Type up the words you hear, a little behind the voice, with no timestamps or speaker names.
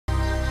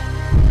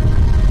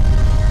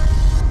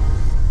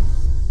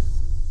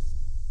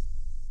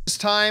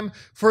time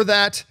for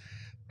that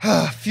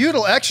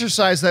futile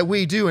exercise that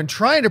we do in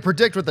trying to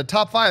predict what the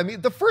top 5. I mean,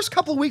 the first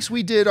couple of weeks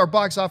we did our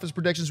box office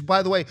predictions,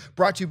 by the way,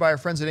 brought to you by our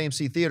friends at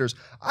AMC Theaters.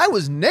 I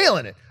was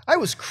nailing it. I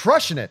was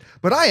crushing it,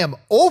 but I am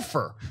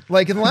over.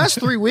 Like in the last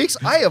 3 weeks,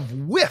 I have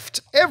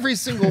whiffed every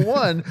single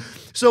one.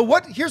 So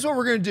here's what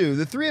we're going to do.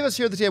 The three of us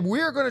here at the table,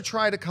 we are going to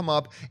try to come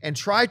up and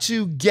try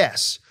to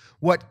guess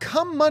what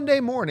come Monday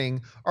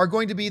morning are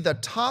going to be the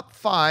top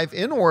 5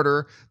 in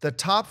order, the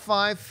top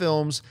 5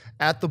 films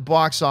at the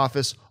box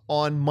office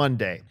on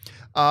Monday.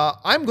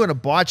 I'm going to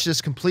botch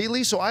this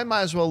completely, so I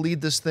might as well lead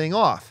this thing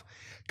off.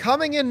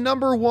 Coming in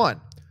number 1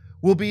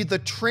 will be The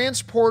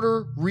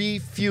Transporter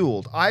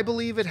Refueled. I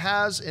believe it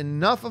has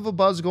enough of a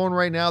buzz going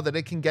right now that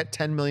it can get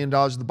 $10 million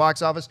at the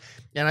box office,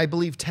 and I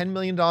believe $10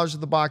 million at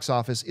the box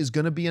office is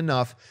going to be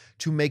enough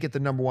to make it the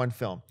number 1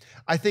 film.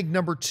 I think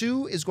number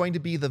 2 is going to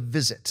be The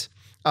Visit.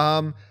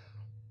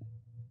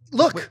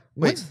 Look,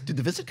 wait, did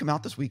The Visit come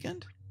out this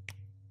weekend?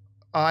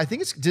 I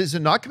think is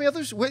it not coming out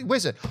this? Wait a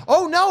second.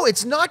 Oh no,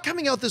 it's not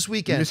coming out this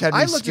weekend. You just had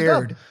me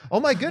scared. Oh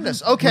my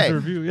goodness. Okay.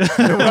 Where's your review?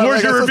 Yeah.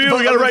 Where's your review?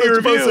 We gotta write your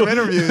review. Some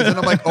interviews, and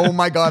I'm like, oh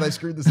my god, I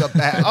screwed this up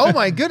bad. Oh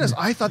my goodness.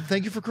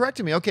 Thank you for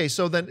correcting me. Okay,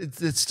 so then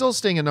it's still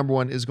staying at number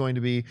 1 is going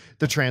to be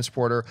The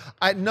Transporter.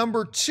 At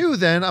number 2,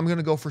 then I'm going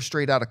to go for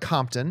Straight Outta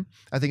Compton.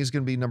 I think it's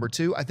going to be number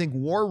 2. I think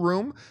War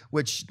Room,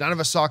 which none of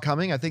us saw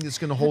coming, I think it's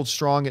going to hold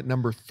strong at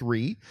number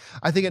 3.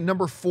 I think at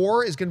number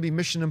 4 is going to be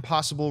Mission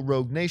Impossible: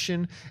 Rogue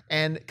Nation,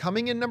 and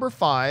coming in number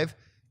 5.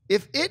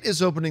 If it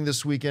is opening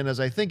this weekend, as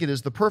I think it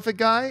is, The Perfect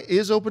Guy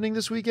is opening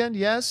this weekend.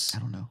 Yes. I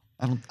don't know.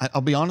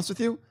 I'll be honest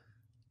with you.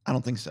 I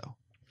don't think so.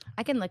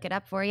 I can look it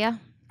up for you.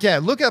 Yeah,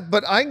 look up.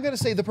 But I'm going to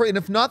say and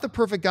if not The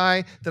Perfect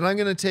Guy, then I'm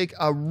going to take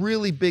a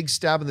really big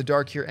stab in the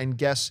dark here and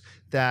guess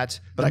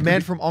that The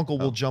Man from U.N.C.L.E.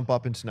 will jump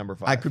up into number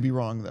 5. I could be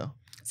wrong though.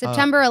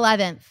 September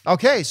 11th.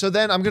 Okay, so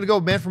then I'm going to go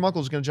Man from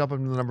U.N.C.L.E. is going to jump up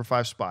into the number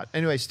 5 spot.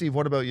 Anyway, Steve,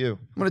 what about you?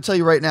 I'm going to tell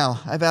you right now,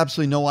 I have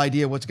absolutely no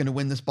idea what's going to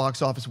win this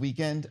box office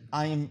weekend.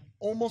 The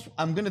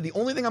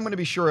only thing I'm going to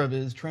be sure of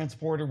is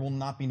Transporter will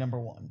not be number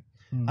 1.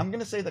 I'm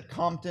going to say that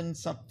Compton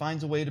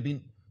finds a way to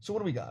be. So what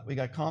do we got? We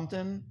got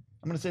Compton.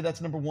 I'm going to say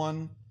that's number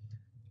 1.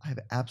 I have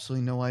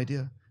absolutely no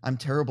idea. I'm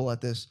terrible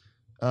at this.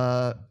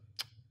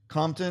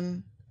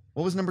 Compton.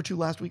 What was number 2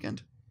 last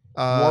weekend?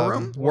 War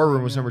Room? War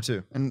Room was number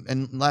 2.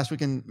 And last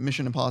weekend,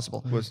 Mission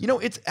Impossible. You know,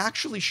 it's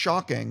actually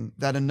shocking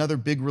that another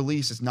big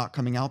release is not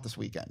coming out this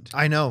weekend.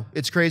 I know.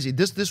 It's crazy.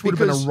 This would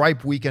have been a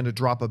ripe weekend to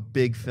drop a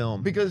big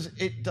film. Because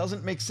it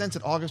doesn't make sense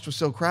that August was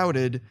so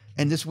crowded,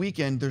 and this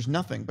weekend there's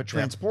nothing but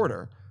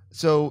Transporter. Yeah.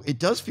 So it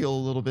does feel a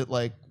little bit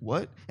like,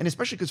 what? And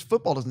especially because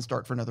football doesn't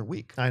start for another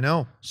week. I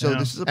know. So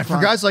this is and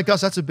for guys like us,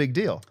 that's a big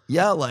deal.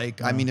 Yeah,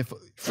 like, I mean, if...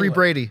 Free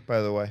Brady,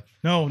 by the way.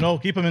 No,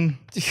 keep him in...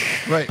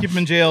 Right. Keep him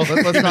in jail.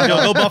 Let's not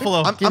go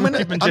Buffalo. I'm going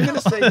to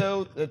say,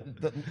 though,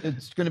 that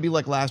it's going to be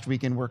like last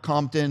weekend where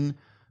Compton,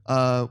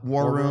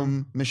 War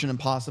Room, Mission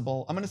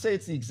Impossible. I'm going to say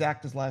it's the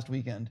exact as last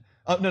weekend.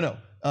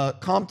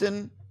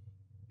 Compton,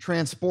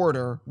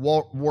 Transporter,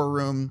 War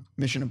Room,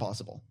 Mission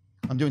Impossible.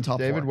 I'm doing top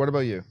 4. David, what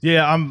about you?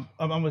 Yeah,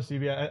 I'm with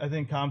Stevie. I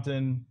think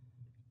Compton.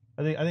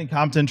 I think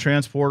Compton,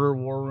 Transporter,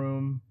 War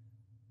Room,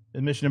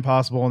 Mission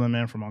Impossible, and then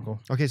Man from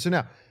U.N.C.L.E. Okay, so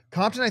now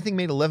Compton I think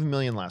made 11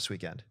 million last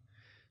weekend.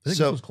 I think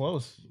this was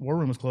close. War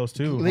Room was close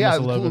too. Yeah,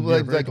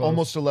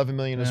 almost 11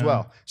 million as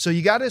well. So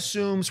you got to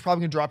assume it's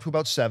probably going to drop to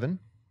about 7,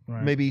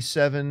 maybe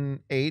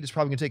 7, 8. It's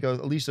probably going to take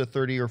at least a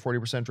 30 or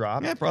 40%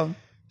 drop. Yeah, probably.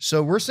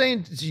 So we're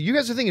saying you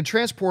guys are thinking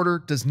Transporter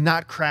does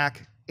not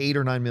crack 8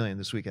 or 9 million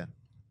this weekend.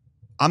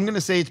 I'm going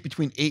to say it's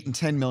between 8 and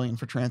 10 million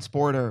for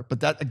Transporter, but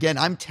that, again,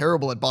 I'm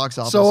terrible at box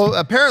office. So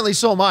apparently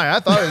so am I. I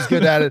thought I was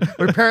good at it,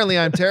 but apparently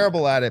I'm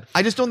terrible at it.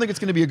 I just don't think it's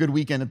going to be a good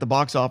weekend at the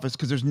box office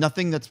because there's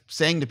nothing that's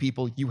saying to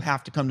people, you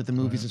have to come to the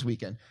movies this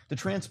weekend. The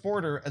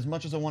Transporter, as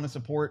much as I want to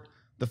support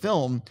the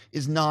film,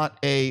 is not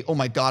a, oh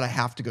my God, I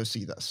have to go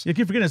see this. You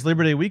keep forgetting it's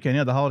Labor Day weekend.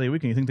 Yeah, the holiday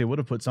weekend. You think they would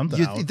have put something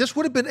out. This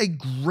would have been a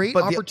great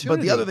opportunity.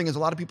 But the other thing is a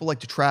lot of people like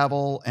to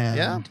travel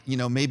and, you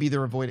know, maybe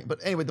they're avoiding. But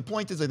anyway, the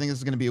point is I think this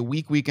is going to be a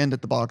weak weekend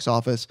at the box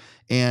office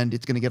and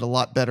it's going to get a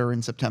lot better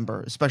in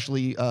September,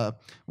 especially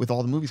with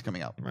all the movies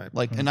coming out. Right.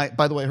 Like, and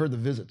by the way, I heard The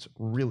Visit's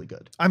really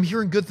good. I'm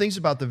hearing good things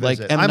about The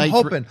Visit. Like I'm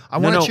hoping. I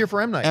want to cheer for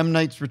M. Night. M.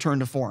 Night's return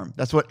to form.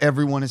 That's what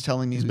everyone is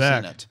telling me who's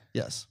seen it.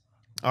 Yes.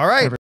 All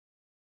right.